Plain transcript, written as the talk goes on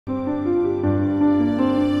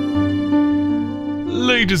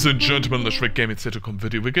Ladies and gentlemen, let's Red Gaming Cytocom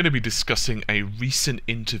video. We're going to be discussing a recent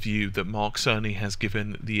interview that Mark Cerny has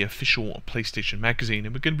given the official PlayStation magazine,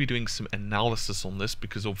 and we're going to be doing some analysis on this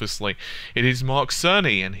because obviously it is Mark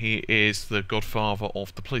Cerny and he is the godfather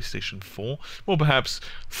of the PlayStation 4. Well, perhaps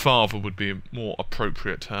father would be a more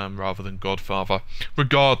appropriate term rather than godfather.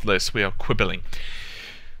 Regardless, we are quibbling.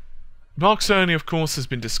 Mark Cerny, of course, has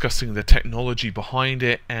been discussing the technology behind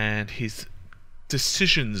it and his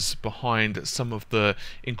decisions behind some of the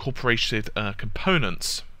incorporated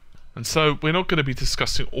components. And so we're not going to be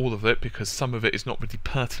discussing all of it because some of it is not really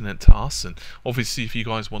pertinent to us, and obviously if you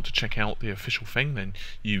guys want to check out the official thing, then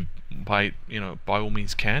you by all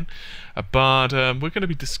means can. But we're going to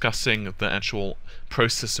be discussing the actual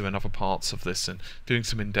processor and other parts of this and doing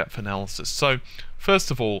some in-depth analysis. So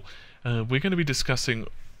first of all, we're going to be discussing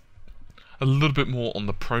a little bit more on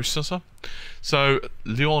the processor. So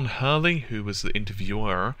Leon Hurley, who was the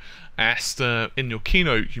interviewer, asked, in your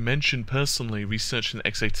keynote you mentioned personally researching the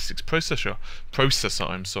x86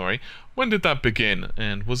 processor, when did that begin,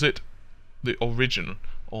 and was it the origin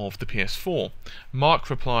of the PS4? Mark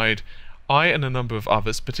replied, I and a number of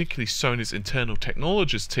others, particularly Sony's internal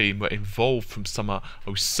technologies team, were involved from summer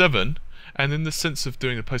 '07, and in the sense of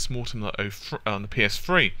doing a post-mortem on the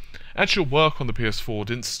PS3. Actual work on the PS4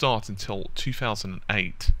 didn't start until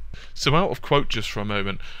 2008. So out of quote just for a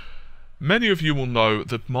moment, many of you will know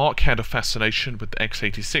that Mark had a fascination with the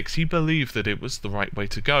x86. He believed that it was the right way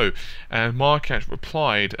to go, and Mark had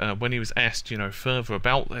replied when he was asked, further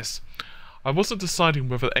about this. I wasn't deciding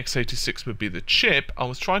whether the x86 would be the chip, I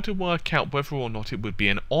was trying to work out whether or not it would be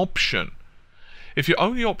an option. If your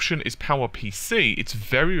only option is PowerPC, it's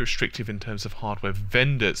very restrictive in terms of hardware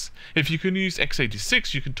vendors. If you can use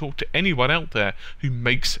x86, you can talk to anyone out there who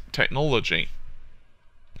makes technology.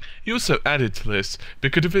 He also added to this,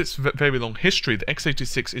 because of its very long history, the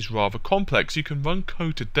x86 is rather complex. You can run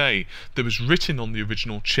code today that was written on the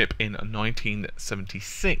original chip in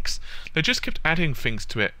 1976. They just kept adding things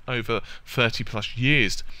to it over 30 plus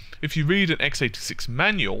years. If you read an x86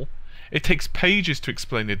 manual, it takes pages to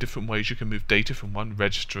explain the different ways you can move data from one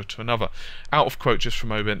register to another. Out of quote just for a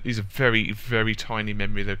moment, these are very, very tiny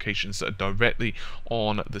memory locations that are directly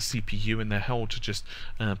on the CPU, and they're held to just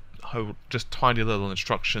tiny little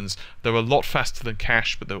instructions. They're a lot faster than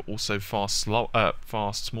cache, but they're also far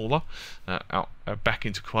smaller. Back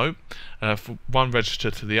into quote, from one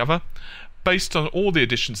register to the other. Based on all the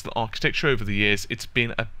additions to the architecture over the years, it's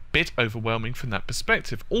been a bit overwhelming from that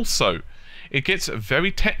perspective. Also, it gets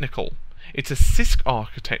very technical. It's a CISC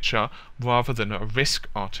architecture rather than a RISC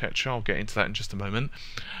architecture. I'll get into that in just a moment.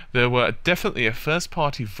 There were definitely a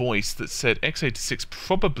first-party voice that said x86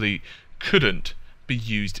 probably couldn't be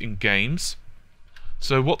used in games.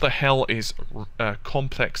 So what the hell is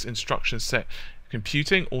complex instruction set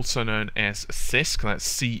computing, also known as CISC? That's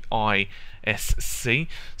C-I-S-C.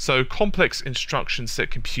 So complex instruction set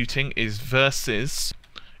computing is versus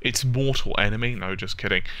its mortal enemy, no, just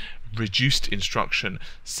kidding, reduced instruction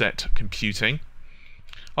set computing,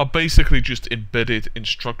 are basically just embedded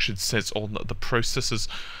instruction sets on the processors,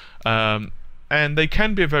 and they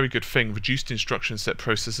can be a very good thing. Reduced instruction set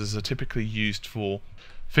processors are typically used for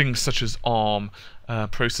things such as ARM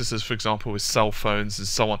processors, for example, with cell phones and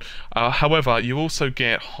so on. However, you also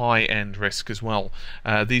get high-end RISC as well.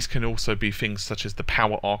 These can also be things such as the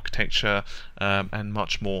power architecture and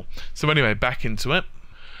much more. So anyway, back into it.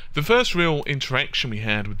 The first real interaction we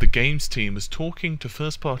had with the games team was talking to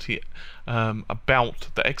first party about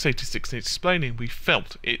the x86 and explaining we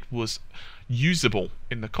felt it was usable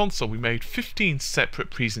in the console. We made 15 separate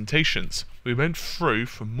presentations. We went through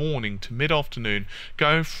from morning to mid-afternoon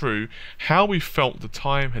going through how we felt the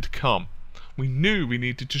time had come. We knew we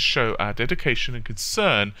needed to show our dedication and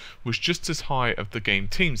concern was just as high of the game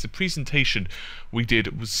teams. The presentation we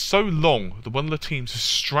did was so long that one of the teams was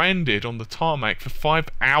stranded on the tarmac for 5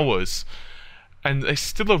 hours, and they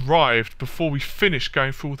still arrived before we finished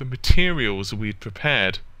going through all the materials we had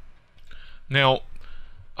prepared. Now,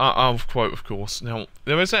 I'll quote, of course, now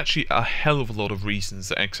there is actually a hell of a lot of reasons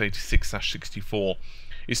that x86/64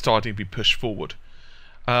 is starting to be pushed forward.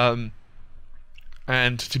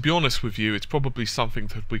 And to be honest with you, it's probably something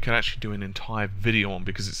that we can actually do an entire video on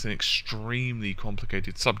because it's an extremely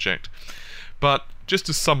complicated subject. But just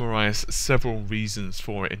to summarize several reasons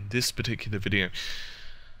for it in this particular video,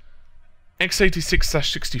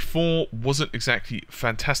 x86/64 wasn't exactly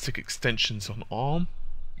fantastic extensions on ARM.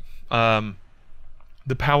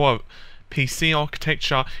 The power PC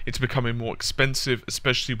architecture, it's becoming more expensive,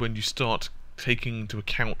 especially when you start taking into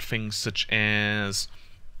account things such as,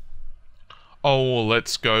 oh,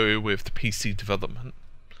 let's go with the PC development.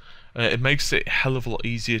 It makes it a hell of a lot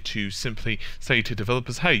easier to simply say to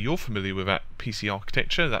developers, hey, you're familiar with that PC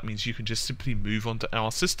architecture, that means you can just simply move on to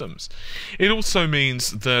our systems. It also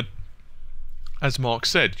means that, as Mark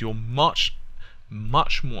said, you're much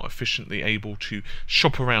more efficiently able to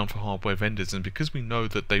shop around for hardware vendors, and because we know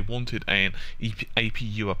that they wanted an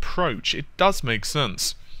APU approach, it does make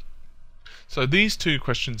sense. So these two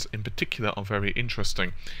questions in particular are very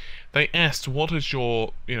interesting. They asked, what is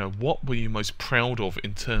your, what were you most proud of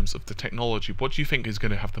in terms of the technology? What do you think is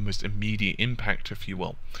going to have the most immediate impact, if you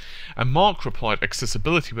will? And Mark replied,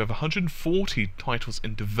 accessibility. We have 140 titles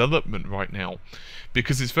in development right now,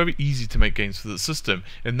 because it's very easy to make games for the system.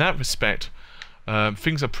 In that respect,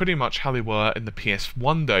 things are pretty much how they were in the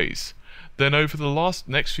PS1 days. Then over the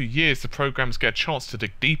next few years, the programs get a chance to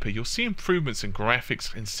dig deeper. You'll see improvements in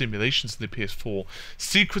graphics and simulations in the PS4.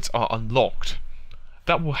 Secrets are unlocked.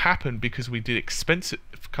 That will happen because we did expensive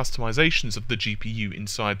customizations of the GPU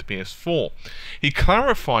inside the PS4. He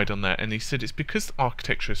clarified on that, and he said it's because the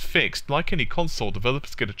architecture is fixed. Like any console,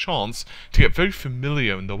 developers get a chance to get very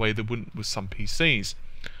familiar in the way they wouldn't with some PCs.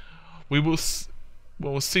 We'll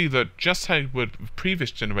see that just how with previous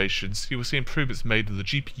generations, you will see improvements made in the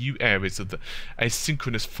GPU areas of the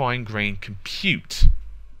asynchronous fine-grained compute.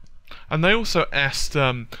 And they also asked,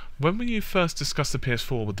 when will you first discuss the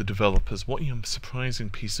PS4 with the developers, what your surprising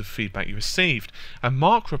piece of feedback you received? And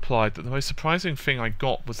Mark replied that the most surprising thing I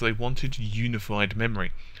got was they wanted unified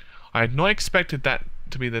memory. I had not expected that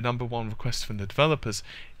to be the #1 request from the developers.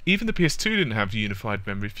 Even the PS2 didn't have unified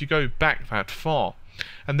memory if you go back that far.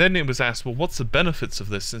 And then it was asked, well, what's the benefits of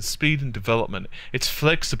this in speed and development? It's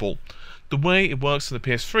flexible. The way it works on the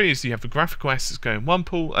PS3 is you have the graphical assets go in one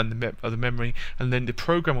pool and the memory, and then the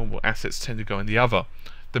programmable assets tend to go in the other.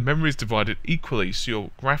 The memory is divided equally, so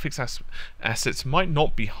your graphics assets might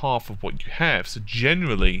not be half of what you have. So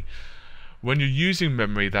generally, when you're using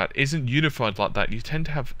memory that isn't unified like that, you tend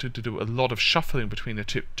to have to do a lot of shuffling between the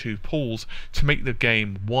two pools to make the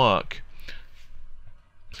game work.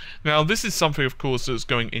 Now, this is something, of course, that's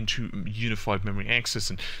going into unified memory access,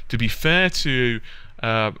 and to be fair to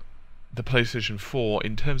the PlayStation 4,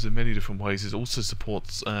 in terms of many different ways, it also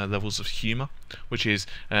supports levels of humor, which is,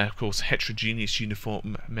 of course, heterogeneous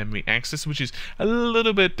uniform memory access, which is a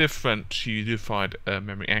little bit different to unified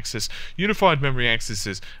memory access. Unified memory access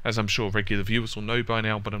is, as I'm sure regular viewers will know by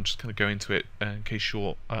now, but I'm just going to go into it in case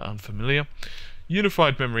you're unfamiliar.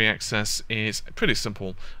 Unified memory access is a pretty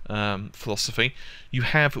simple philosophy. You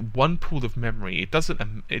have one pool of memory. It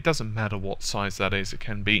doesn't matter what size that is. It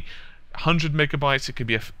can be 100 megabytes, it could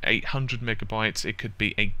be 800 megabytes, it could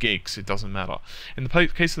be 8 gigs, it doesn't matter. In the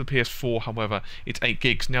case of the PS4, however, it's 8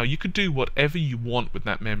 gigs. Now, you could do whatever you want with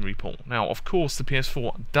that memory pool. Now, of course, the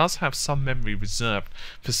PS4 does have some memory reserved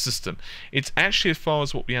for system. It's actually, as far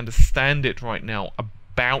as what we understand it right now,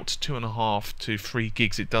 about 2.5 to 3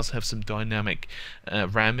 gigs. It does have some dynamic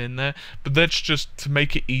RAM in there, but let's just, to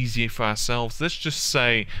make it easier for ourselves, let's just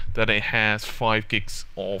say that it has 5 gigs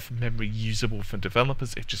of memory usable for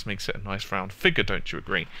developers. It just makes it a nice round figure, don't you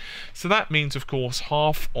agree? So that means, of course,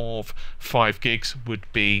 half of 5 gigs would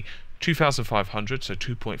be 2,500, so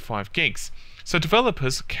 2.5 gigs. So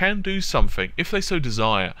developers can do something, if they so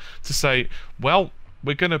desire, to say, well,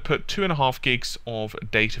 we're going to put 2.5 gigs of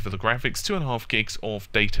data for the graphics, 2.5 gigs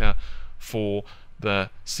of data for the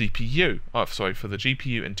CPU, for the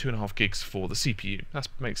GPU, and 2.5 gigs for the CPU. That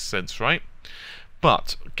makes sense, right?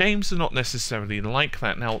 But games are not necessarily like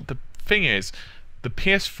that. Now, the thing is, the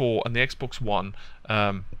PS4 and the Xbox One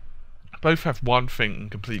both have one thing in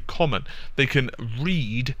complete common. They can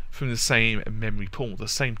read from the same memory pool, the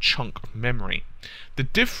same chunk of memory. The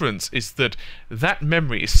difference is that that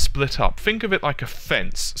memory is split up. Think of it like a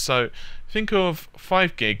fence. So think of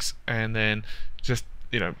 5 gigs and then just,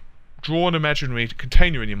 draw an imaginary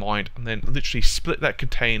container in your mind and then literally split that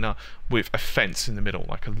container with a fence in the middle,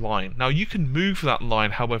 like a line. Now, you can move that line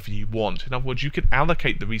however you want. In other words, you can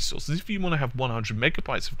allocate the resources. If you want to have 100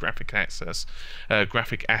 megabytes of graphic assets,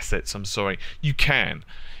 you can.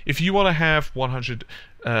 If you want to have 100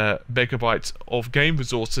 megabytes of game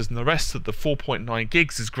resources and the rest of the 4.9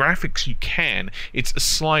 gigs is graphics, you can. It's a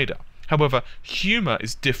slider. However, humor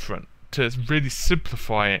is different. To really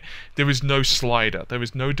simplify it, there is no slider, there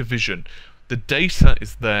is no division. The data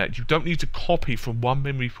is there. You don't need to copy from one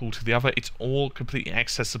memory pool to the other. It's all completely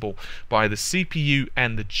accessible by the CPU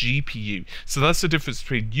and the GPU. So that's the difference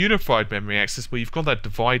between unified memory access, where you've got that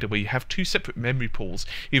divider where you have two separate memory pools.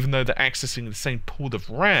 Even though they're accessing the same pool of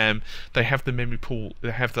RAM, they have the memory pool,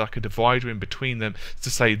 they have like a divider in between them to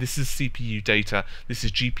say this is CPU data, this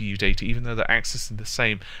is GPU data, even though they're accessing the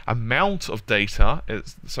same amount of data,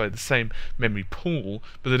 sorry, the same memory pool.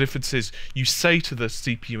 But the difference is you say to the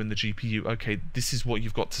CPU and the GPU, okay, this is what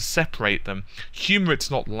you've got to separate them. Humor, it's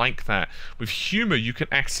not like that. With Humor, you can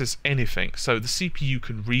access anything. So the CPU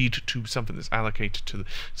can read to something that's allocated to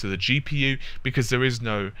the GPU because there is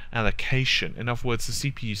no allocation. In other words, the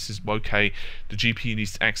CPU says, well, okay, the GPU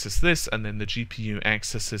needs to access this, and then the GPU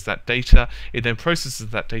accesses that data. It then processes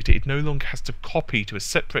that data. It no longer has to copy to a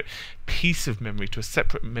separate piece of memory, to a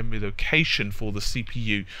separate memory location for the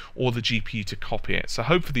CPU or the GPU to copy it. So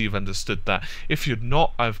hopefully you've understood that. If you're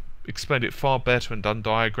not, I've explained it far better and done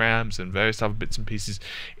diagrams and various other bits and pieces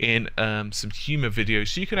in some Humor videos,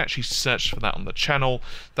 so you can actually search for that on the channel.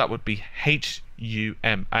 That would be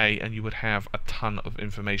HUMA, and you would have a ton of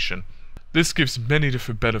information. This gives many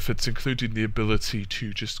different benefits, including the ability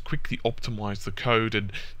to just quickly optimize the code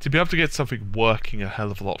and to be able to get something working a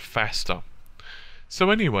hell of a lot faster.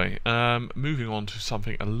 So anyway, moving on to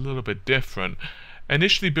something a little bit different.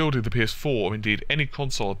 Initially building the PS4, or indeed any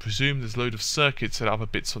console, I presume there's a load of circuits and other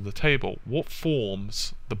bits on the table. What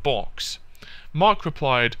forms the box? Mark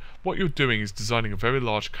replied, what you're doing is designing a very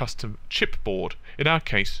large custom chipboard, in our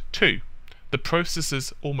case 2. The process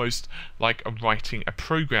is almost like writing a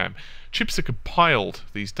program. Chips are compiled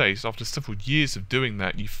these days. After several years of doing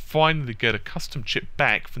that, you finally get a custom chip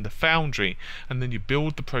back from the foundry, and then you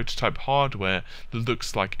build the prototype hardware that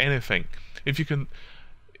looks like anything.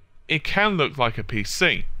 It can look like a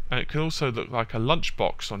PC, and it can also look like a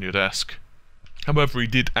lunchbox on your desk. However, he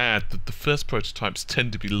did add that the first prototypes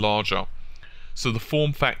tend to be larger, so the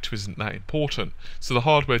form factor isn't that important. So the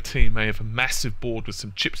hardware team may have a massive board with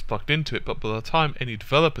some chips plugged into it, but by the time any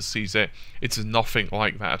developer sees it, it's nothing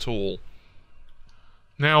like that at all.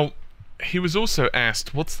 Now, he was also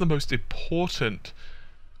asked, what's the most important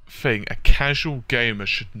thing a casual gamer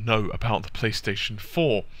should know about the PlayStation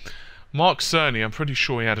 4? Mark Cerny, I'm pretty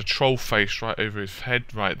sure he had a troll face right over his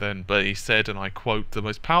head right then, but he said, and I quote, the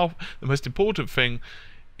most important thing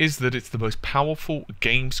is that it's the most powerful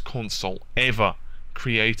games console ever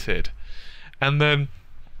created. And then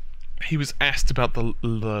he was asked about the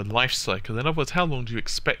life cycle. In other words, how long do you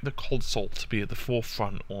expect the console to be at the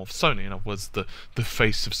forefront of Sony? In other words, the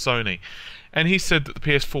face of Sony. And he said that the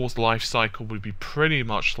PS4's life cycle would be pretty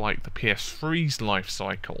much like the PS3's life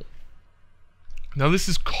cycle. Now this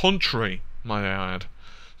is contrary, might I add,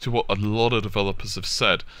 to what a lot of developers have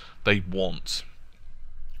said they want.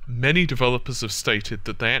 Many developers have stated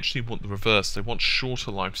that they actually want the reverse. They want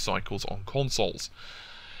shorter life cycles on consoles.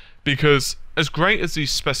 Because as great as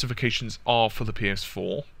these specifications are for the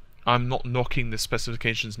PS4, I'm not knocking the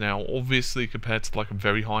specifications now, obviously compared to like a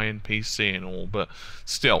very high-end PC and all, but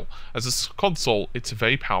still, as a console, it's a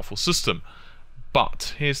very powerful system.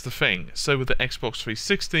 But here's the thing, so with the Xbox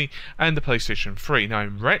 360 and the PlayStation 3, now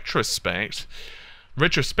in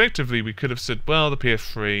retrospectively we could have said, well, the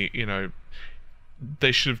PS3, you know,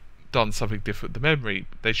 they should have done something different with the memory.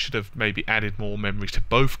 They should have maybe added more memory to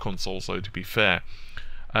both consoles, though, to be fair.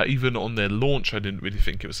 Even on their launch I didn't really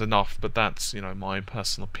think it was enough, but that's, you know, my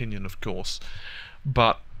personal opinion, of course.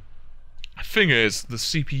 But the thing is, the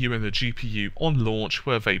CPU and the GPU on launch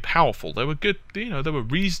were very powerful. They were good, you know, they were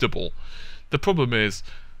reasonable. The problem is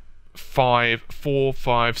 4,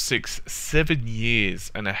 5, 6, 7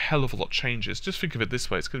 years and a hell of a lot changes. Just think of it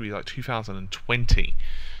this way, it's going to be like 2020.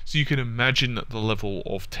 So you can imagine the level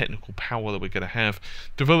of technical power that we're going to have.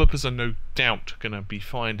 Developers are no doubt going to be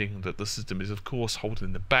finding that the system is of course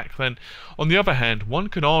holding them back then. On the other hand, one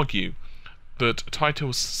can argue that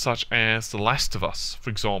titles such as The Last of Us, for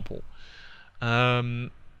example,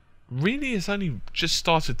 really has only just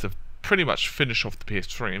started to pretty much finish off the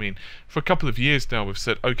PS3. I mean, for a couple of years now we've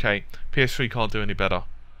said, okay, PS3 can't do any better.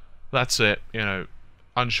 That's it, you know,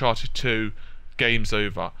 Uncharted 2, game's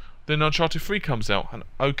over. Then Uncharted 3 comes out, and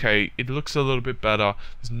okay, it looks a little bit better,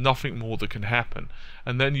 there's nothing more that can happen.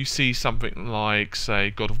 And then you see something like, say,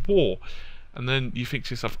 God of War, and then you think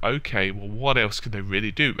to yourself, okay, well, what else can they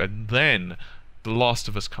really do? And then The Last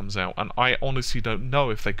of Us comes out, and I honestly don't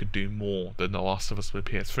know if they could do more than The Last of Us with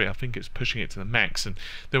PS3. I think it's pushing it to the max, and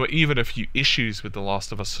there were even a few issues with The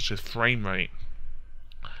Last of Us, such as frame rate.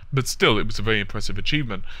 But still, it was a very impressive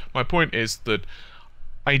achievement. My point is that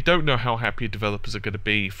I don't know how happy developers are going to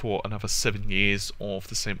be for another 7 years of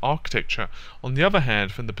the same architecture. On the other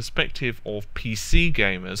hand, from the perspective of PC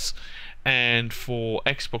gamers, and for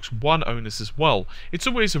Xbox One owners as well, it's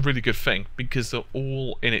always a really good thing because they're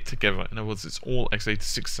all in it together. In other words, it's all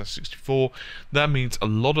x86-64. That means a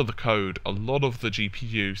lot of the code, a lot of the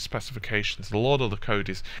GPU specifications, a lot of the code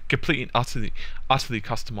is completely and utterly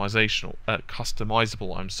customizable.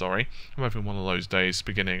 I'm sorry, I'm having one of those days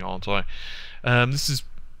beginning, aren't I? This is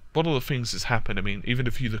one of the things that's happened. I mean, even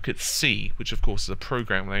if you look at C, which of course is a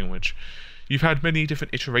program language, you've had many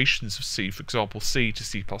different iterations of C, for example, C to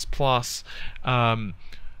C++, and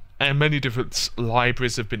many different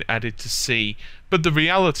libraries have been added to C. But the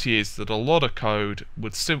reality is that a lot of code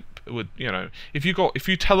would if you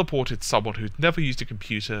teleported someone who'd never used a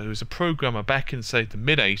computer, who's a programmer back in, say, the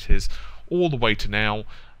mid-80s, all the way to now,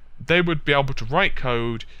 they would be able to write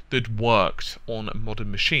code that worked on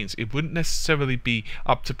modern machines. It wouldn't necessarily be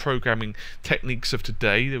up to programming techniques of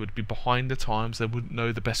today. They would be behind the times. They wouldn't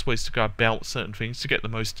know the best ways to go about certain things to get the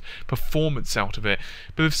most performance out of it.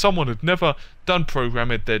 But if someone had never done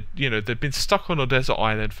programming, they'd been stuck on a desert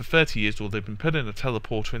island for 30 years, or they'd been put in a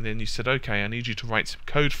teleporter, and then you said, okay, I need you to write some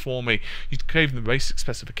code for me. You gave them the basic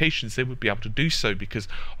specifications. They would be able to do so because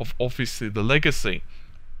of obviously the legacy.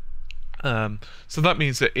 So that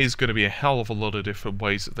means there is going to be a hell of a lot of different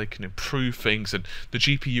ways that they can improve things, and the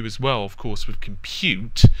GPU as well, of course, with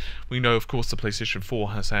compute. We know, of course, the PlayStation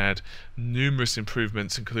 4 has had numerous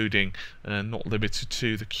improvements, including not limited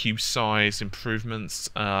to the queue size improvements,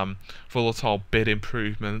 volatile bit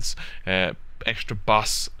improvements, extra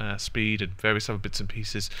bus speed, and various other bits and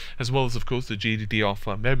pieces, as well as, of course, the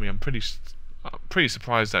GDDR5 memory. I'm pretty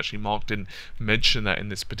surprised actually Mark didn't mention that in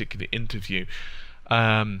this particular interview.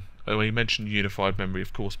 Well, he mentioned unified memory,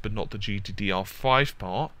 of course, but not the GDDR5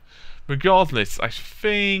 part. Regardless, I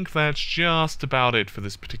think that's just about it for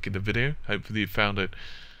this particular video. Hopefully you found it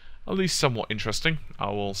at least somewhat interesting.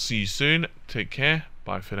 I will see you soon. Take care.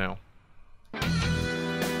 Bye for now.